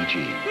 rated PG.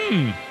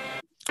 E.T.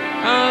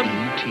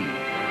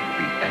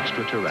 The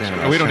extraterrestrial.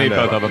 Damn, We don't need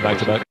Kinda. both of them back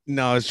to back.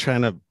 No, I was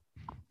trying to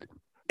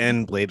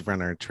end Blade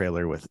Runner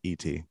trailer with E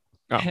E.T.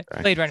 Oh,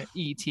 Blade Runner,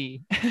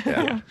 E.T.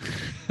 Yeah.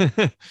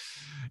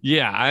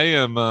 Yeah, I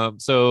am.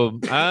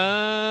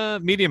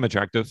 Medium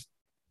attractive.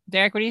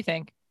 Derek, what do you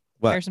think?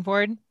 What? Harrison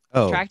Ford?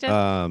 Oh, Attractive?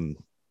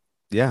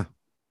 Yeah.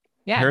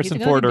 Yeah. Harrison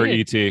he's a Ford or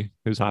good-looking dude. E.T.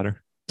 Who's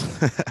hotter?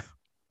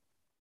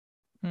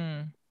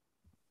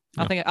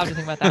 I'll just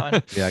think about that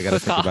one. Yeah, I got to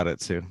Close think call. about it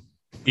too.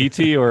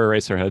 E.T. or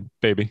Eraserhead,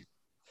 baby.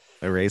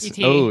 Erase.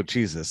 E.T.. Oh,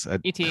 Jesus.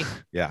 E.T.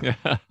 Yeah.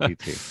 Yeah.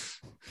 E.T.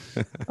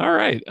 All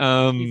right.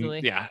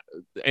 Easily. Yeah.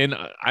 And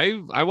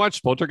I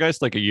watched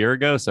Poltergeist like a year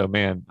ago, so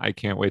man, I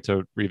can't wait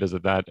to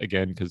revisit that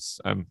again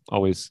because I'm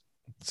always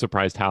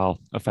surprised how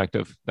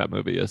effective that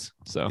movie is.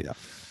 So Yeah.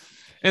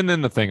 And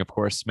then The Thing, of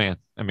course, man.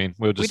 I mean,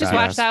 we'll We just just badass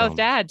watched that film. with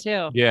Dad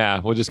too. yeah,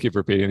 we'll just keep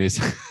repeating these.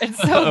 It's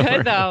so over.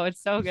 good though.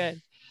 It's so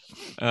good.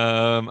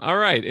 All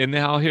right, and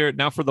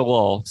now for the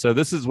lull. So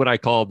this is what I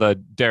call the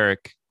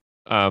Derek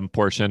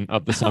portion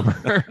of the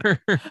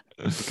summer.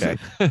 Okay.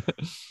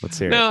 Let's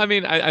hear No, it. I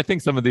mean, I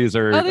think some of these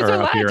are, Oh, there's a are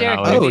lot up of your Derek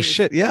alley. Oh movies.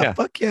 shit! Yeah, Yeah.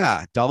 fuck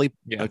yeah, Dolly.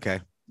 Yeah. Okay,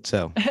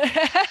 so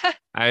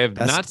I have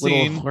best not little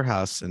seen.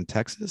 whorehouse in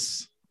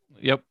Texas.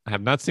 Yep, I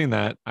have not seen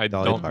that. I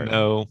Dolly don't Parton.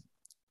 know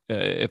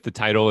if the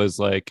title is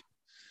like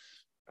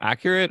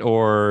accurate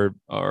or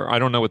I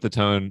don't know what the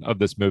tone of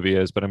this movie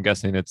is, but I'm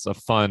guessing it's a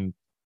fun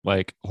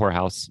like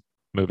whorehouse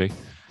movie.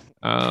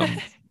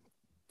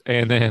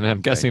 And then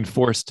I'm guessing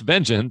Forced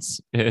Vengeance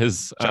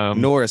is Chuck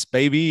Norris,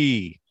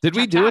 baby. did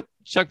we Chuck do Top. it?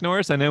 Chuck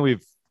Norris? I know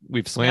we've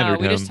No, slandered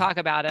we him just talk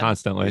about him.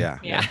 constantly. Yeah.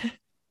 Yeah.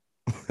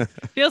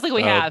 Feels like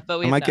we have, but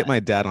we I might have get not. my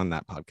dad on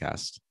that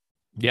podcast.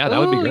 Yeah, that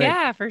would be Ooh, great.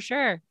 Yeah, for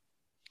sure.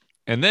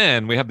 And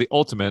then we have the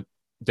ultimate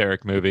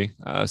Derek movie.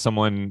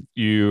 Someone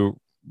you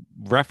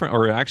reference,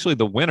 or actually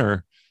the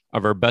winner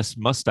of our best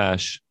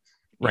mustache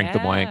ranked the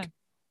blank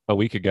a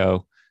week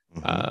ago.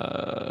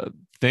 Mhm.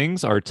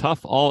 Things Are Tough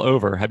All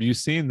Over. Have you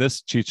seen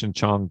this Cheech and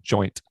Chong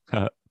joint?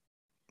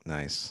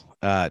 Nice.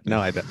 No,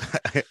 I don't.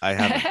 I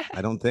haven't.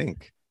 I don't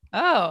think.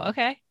 Oh,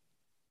 okay.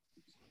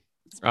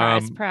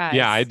 Surprise.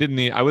 Yeah, I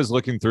didn't. I was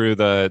looking through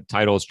the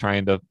titles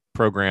trying to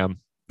program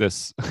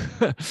this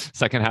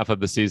second half of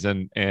the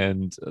season,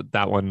 and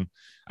that one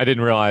I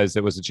didn't realize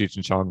it was a Cheech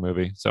and Chong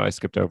movie, so I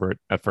skipped over it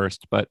at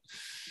first. But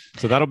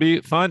so that'll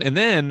be fun. And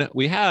then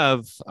we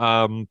have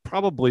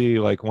probably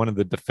like one of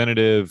the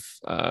definitive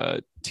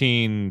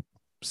teen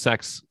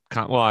sex.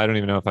 Well, I don't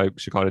even know if I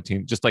should call it a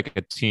teen, just like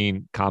a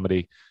teen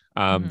comedy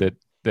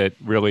that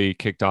really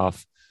kicked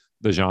off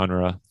the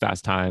genre,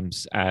 Fast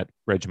Times at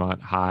Ridgemont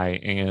High.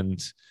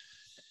 And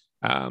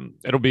I'm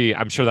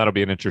sure that'll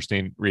be an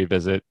interesting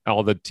revisit.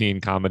 All the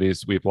teen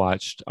comedies we've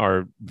watched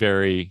are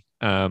very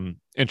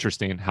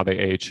interesting how they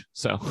age.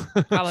 So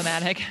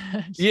Problematic.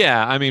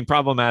 yeah, I mean,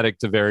 problematic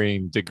to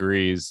varying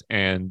degrees.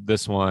 And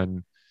this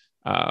one,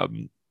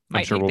 I'm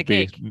Might sure take will the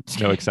be cake.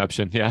 no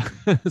exception. Yeah.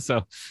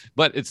 So,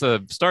 but it's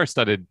a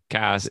star-studded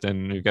cast,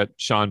 and we've got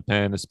Sean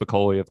Penn as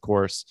Spicoli, of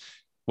course.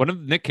 One of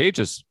Nick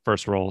Cage's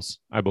first roles,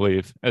 I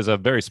believe, as a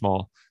very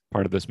small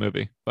part of this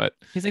movie. But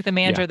He's like the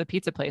manager Yeah. of the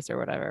pizza place or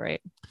whatever,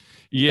 right?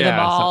 yeah,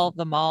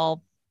 The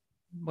mall,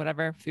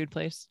 whatever, food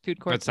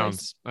court. that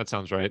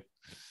sounds right.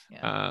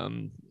 Yeah.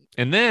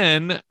 And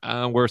then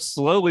we're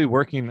slowly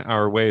working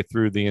our way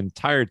through the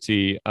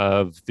entirety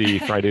of the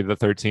Friday the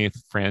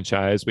 13th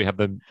franchise. We have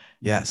the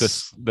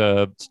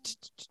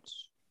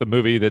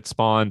movie that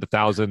spawned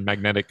 1,000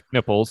 magnetic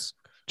nipples,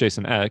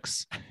 Jason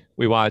X.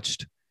 We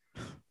watched.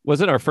 Was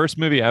it our first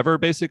movie ever?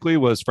 Basically,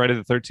 was Friday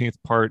the 13th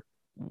part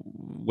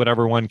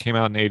whatever one came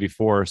out in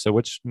 '84. So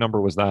which number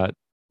was that?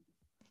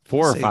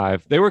 4 or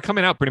 5? They were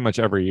coming out pretty much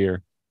every year.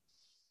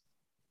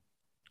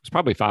 It was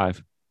probably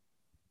 5.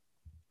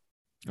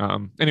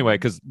 Anyway,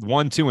 because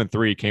 1, 2, and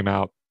 3 came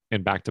out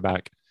in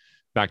back-to-back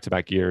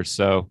years.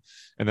 So,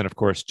 and then of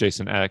course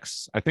Jason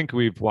X. I think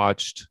we've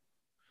watched.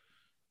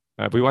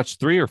 Have we watched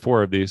 3 or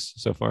 4 of these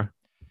so far?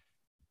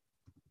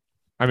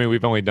 I mean,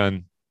 we've only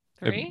done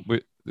 3?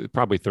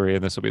 Probably 3,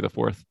 and this will be the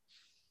 4th.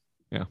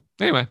 Yeah.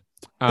 Anyway,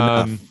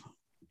 Enough.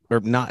 Or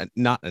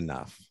not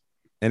enough.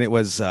 And it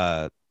was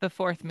The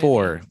 4th movie.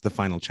 4, the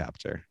final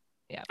chapter.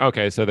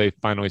 okay, so they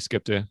finally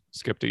skipped a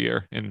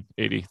year. In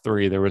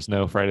 '83, there was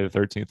no Friday the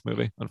 13th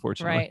movie,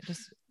 unfortunately. Right.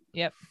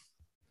 Yep.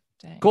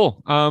 Dang.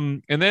 Cool.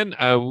 And then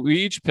we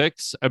each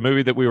picked a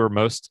movie that we were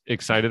most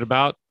excited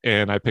about,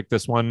 and I picked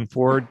this one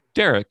for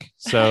Derek.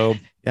 So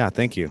Yeah,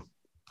 thank you.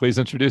 please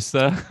introduce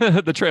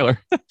the the trailer.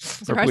 Or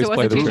surprised please it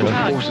play wasn't the Cheech and trailer.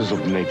 Chong. Forces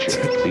of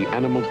nature, the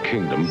animal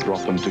kingdom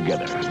brought them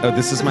together. Oh,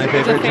 this is my It's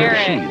a favorite.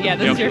 ferret. Yeah,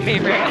 this is your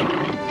favorite.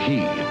 He,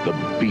 the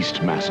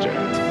Beastmaster.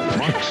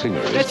 Mark Singer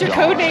is That's your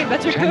Dar. code name.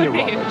 That's your Tanya code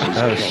name. Roberts is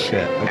Oh, Kelly.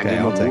 shit. And Okay,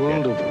 in I'll the take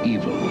world it. of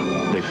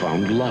evil, they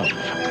found love.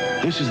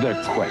 This is their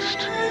quest,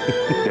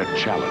 their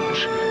challenge,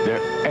 their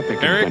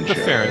epic Eric the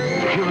adventure.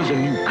 Ferret. Here is a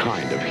new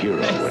kind of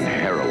hero and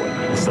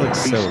heroine. This looks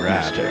so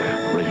rad.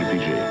 Beastmaster, rated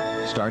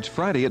PG. Starts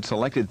Friday at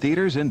selected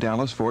theaters in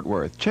Dallas, Fort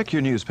Worth. Check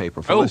your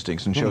newspaper for Oh.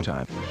 listings and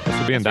showtime. This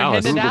will be in We're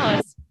Dallas. heading to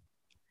Dallas.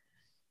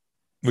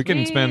 We can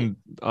Sweet. spend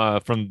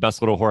from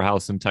Best Little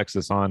Whorehouse in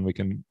Texas on. We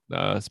can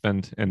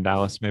spend in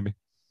Dallas maybe.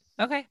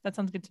 Okay, that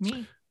sounds good to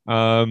me.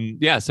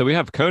 Yeah, so we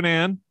have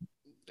Conan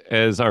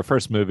as our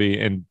first movie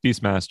and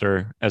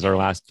Beastmaster as our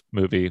last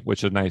movie,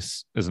 which is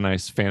a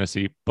nice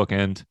fantasy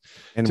bookend.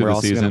 And to we're the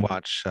also season. going to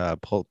watch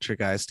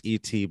Poltergeist,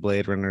 E.T.,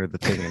 Blade Runner, The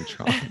Thing, and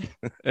Tron.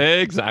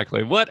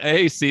 Exactly. What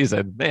a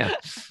season, man.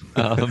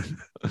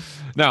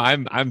 No,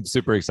 I'm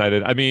super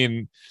excited. I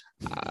mean,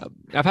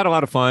 I've had a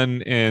lot of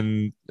fun,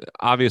 and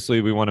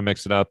obviously we want to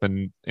mix it up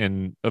and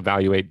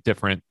evaluate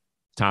different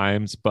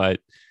times, but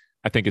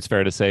I think it's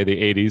fair to say the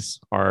 80s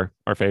are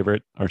our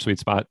favorite, our sweet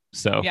spot.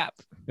 So Yeah.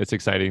 it's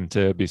exciting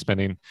to be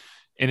spending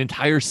an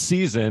entire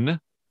season,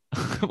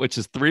 which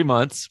is 3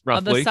 months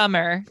Of the roughly.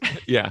 summer.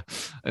 Yeah,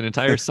 an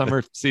entire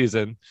summer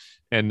season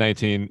in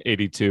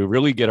 1982,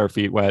 really get our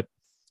feet wet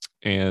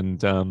and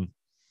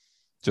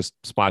just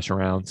splash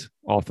around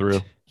all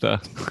through the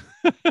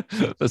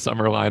the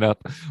summer lineup.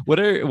 What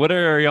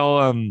are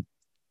y'all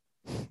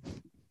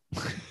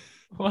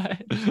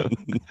What?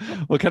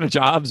 what kind of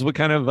jobs, what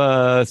kind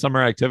of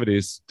summer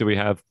activities do we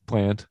have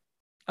planned?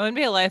 I'm gonna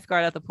be a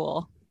lifeguard at the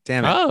pool.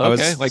 Damn it. Oh,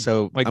 okay. Like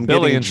I'm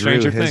Billy getting in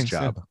Stranger Drew his Things,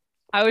 job. yeah.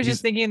 I was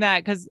just thinking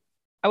that because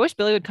I wish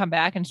Billy would come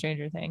back in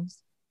Stranger Things.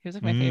 He was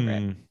like my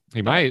favorite.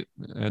 He might.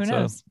 Who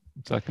knows?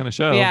 It's that kind of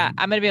show. But yeah,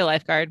 I'm gonna be a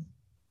lifeguard.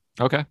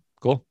 Okay,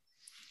 cool.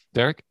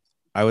 Derek?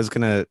 I was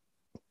gonna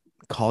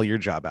call your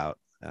job out,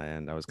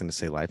 and I was gonna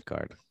say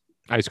lifeguard.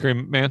 Ice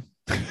cream man?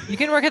 You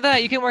can work at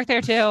that. You can work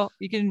there too.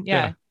 You can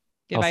Yeah.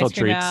 give I'll sell ice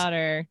cream treats. out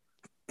or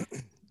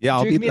Yeah,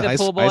 I'll Drew be can be the the ice,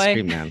 pool ice boy.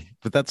 cream man.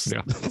 But that's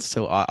Yeah.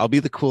 so I'll be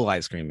the cool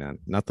ice cream man,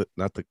 not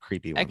the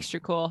creepy one. extra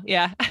cool.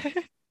 Yeah.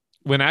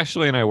 When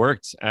Ashley and I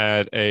worked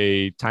at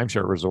a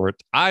timeshare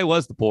resort, I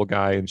was the pool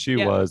guy and she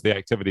Yeah. was the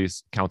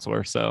activities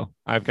counselor. So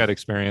I've got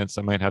experience.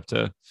 I might have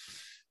to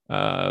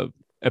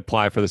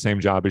apply for the same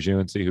job as you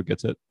and see who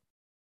gets it.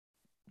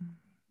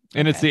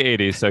 And it's the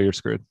 80s, so you're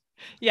screwed.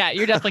 Yeah,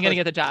 you're definitely gonna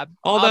get the job.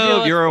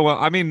 Although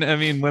I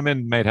mean,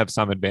 women might have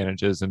some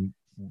advantages in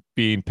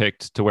being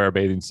picked to wear a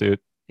bathing suit.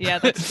 Yeah,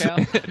 that's true.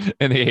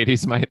 In the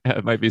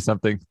 80s might be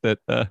something that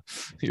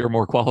you're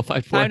more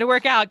qualified for. Time to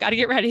work out. Got to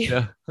get ready.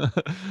 Yeah.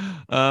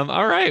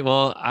 All right.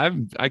 Well,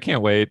 I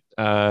can't wait.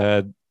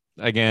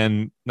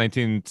 Again,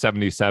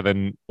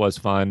 1977 was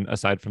fun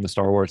aside from the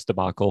Star Wars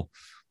debacle,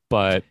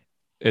 but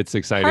it's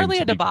exciting. Hardly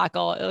to a be-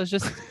 debacle. It was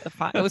just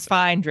it was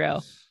fine, Drew.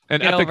 An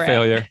Get epic over it.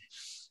 failure.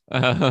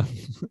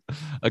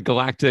 A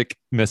galactic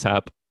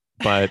mishap,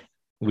 but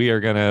we are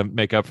going to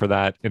make up for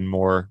that and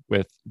more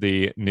with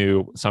the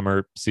new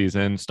summer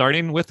season,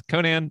 starting with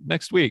Conan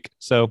next week.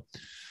 So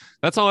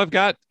that's all I've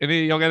got.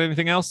 Y'all got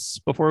anything else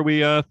before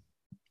we oh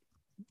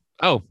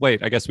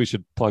wait, I guess we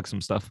should plug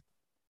some stuff.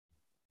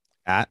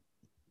 At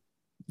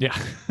Yeah.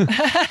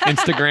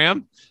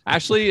 Instagram.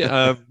 Ashley,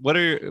 what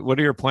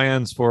are your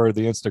plans for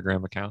the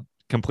Instagram account?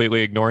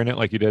 Completely ignoring it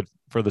like you did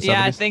for the 70s?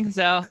 Yeah, I think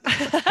so.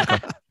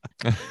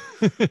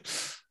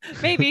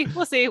 Maybe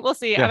we'll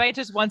see. Yeah. I might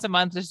just once a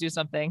month just do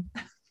something.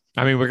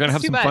 I mean, we're gonna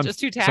have It's too some much. fun, It's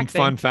too some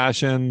taxing. fun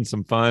fashion,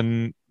 some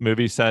fun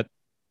movie set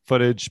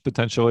footage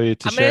potentially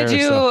to I'm share. gonna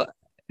do so-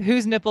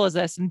 whose nipple is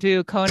this and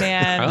do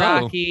Conan, Oh.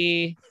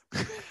 Rocky.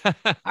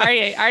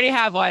 I already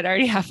have one.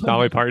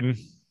 Dolly Parton.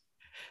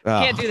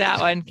 Can't do that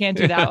one. Can't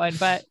do that one.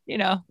 But you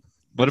know,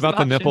 What about the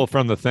some nipple options.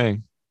 from The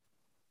Thing?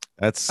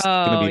 That's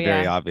gonna Oh, be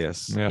very yeah.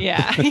 obvious.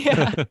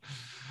 Yeah.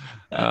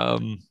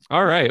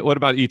 All right. What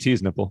about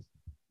ET's nipple?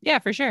 Yeah,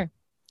 for sure.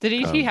 Did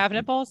ET have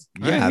nipples?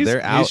 Yeah, He's- they're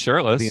he's out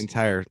shirtless. the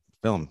entire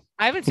film.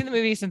 I haven't seen the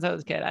movie since I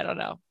was a kid. I don't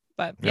know.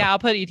 But yeah, Yeah. I'll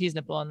put ET's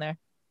nipple in there.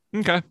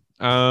 Okay.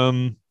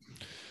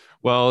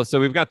 Well, so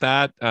we've got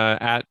that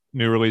at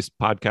New Release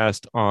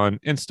Podcast on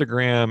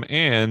Instagram,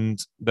 and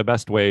the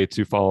best way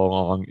to follow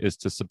along is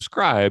to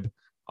subscribe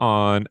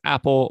on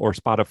Apple or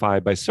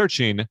Spotify by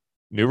searching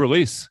New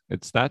Release.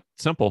 It's that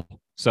simple.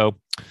 So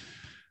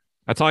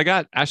that's all I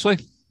got. Ashley?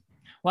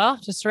 Well,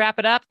 just to wrap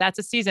it up, that's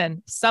a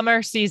season,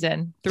 summer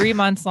season, 3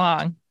 months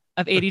long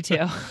of 82.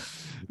 Yep.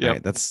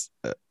 Right, that's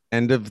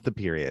end of the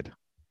period.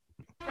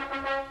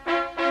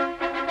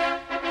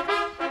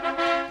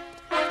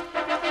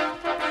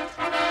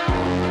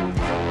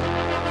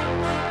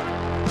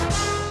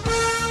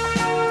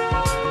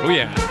 Oh,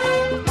 yeah.